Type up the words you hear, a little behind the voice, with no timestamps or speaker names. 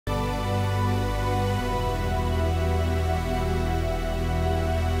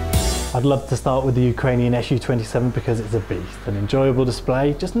I'd love to start with the Ukrainian Su-27 because it's a beast, an enjoyable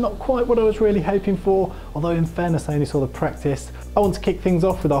display, just not quite what I was really hoping for, although in fairness I only saw the practice. I want to kick things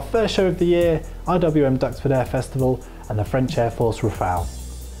off with our first show of the year, IWM Duxford Air Festival and the French Air Force Rafale.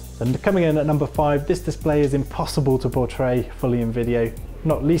 And coming in at number 5, this display is impossible to portray fully in video,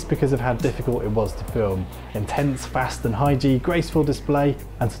 not least because of how difficult it was to film. Intense, fast and high-G, graceful display,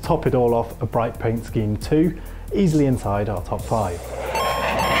 and to top it all off, a bright paint scheme too, easily inside our top 5.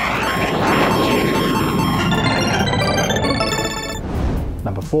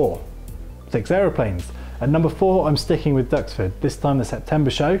 Number 4, 6 aeroplanes. At number 4, I'm sticking with Duxford, this time the September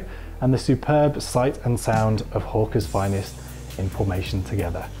show, and the superb sight and sound of Hawker's finest in formation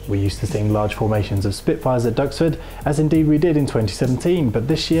together. We're used to seeing large formations of Spitfires at Duxford, as indeed we did in 2017, but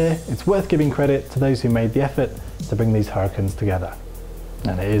this year it's worth giving credit to those who made the effort to bring these Hurricanes together.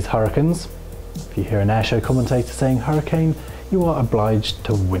 And it is Hurricanes. If you hear an airshow commentator saying Hurricane, you are obliged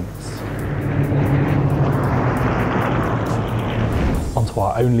to wince. Onto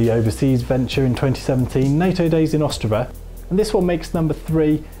our only overseas venture in 2017, NATO Days in Ostrava, and this one makes number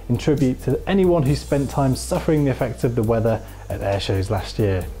 3 in tribute to anyone who spent time suffering the effects of the weather at air shows last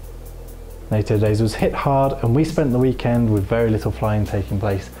year. NATO Days was hit hard and we spent the weekend with very little flying taking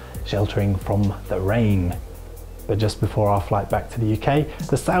place, sheltering from the rain. But just before our flight back to the UK,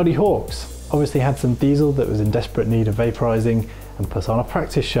 the Saudi Hawks obviously had some diesel that was in desperate need of vaporising and put on a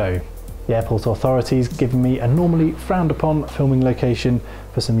practice show. The airport authorities giving me a normally frowned upon filming location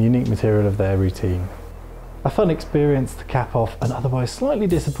for some unique material of their routine. A fun experience to cap off an otherwise slightly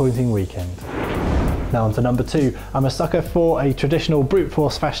disappointing weekend. Now on to number 2. I'm a sucker for a traditional brute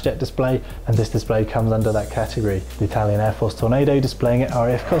force fast jet display, and this display comes under that category. The Italian Air Force Tornado displaying at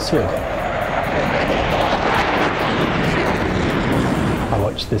RAF Cosford. I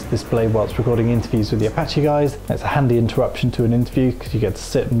watched this display whilst recording interviews with the Apache guys. It's a handy interruption to an interview because you get to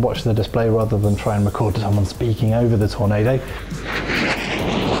sit and watch the display rather than try and record someone speaking over the Tornado.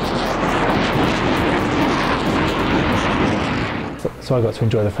 So I got to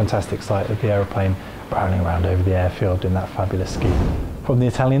enjoy the fantastic sight of the aeroplane barreling around over the airfield in that fabulous scheme. From the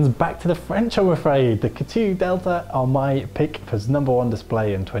Italians back to the French, I'm afraid. The K2 Delta are my pick for number 1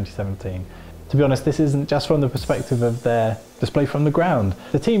 display in 2017. To be honest, this isn't just from the perspective of their display from the ground.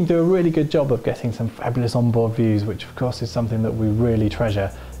 The team do a really good job of getting some fabulous onboard views, which of course is something that we really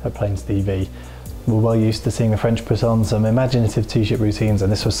treasure at Planes TV. We're well used to seeing the French put on some imaginative two-ship routines,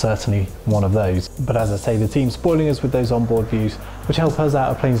 and this was certainly one of those. But as I say, the team's spoiling us with those onboard views, which help us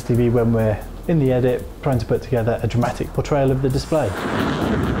out at Planes TV when we're in the edit trying to put together a dramatic portrayal of the display.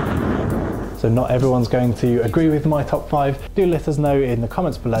 So not everyone's going to agree with my top 5. Do let us know in the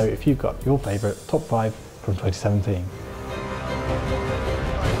comments below if you've got your favourite top 5 from 2017.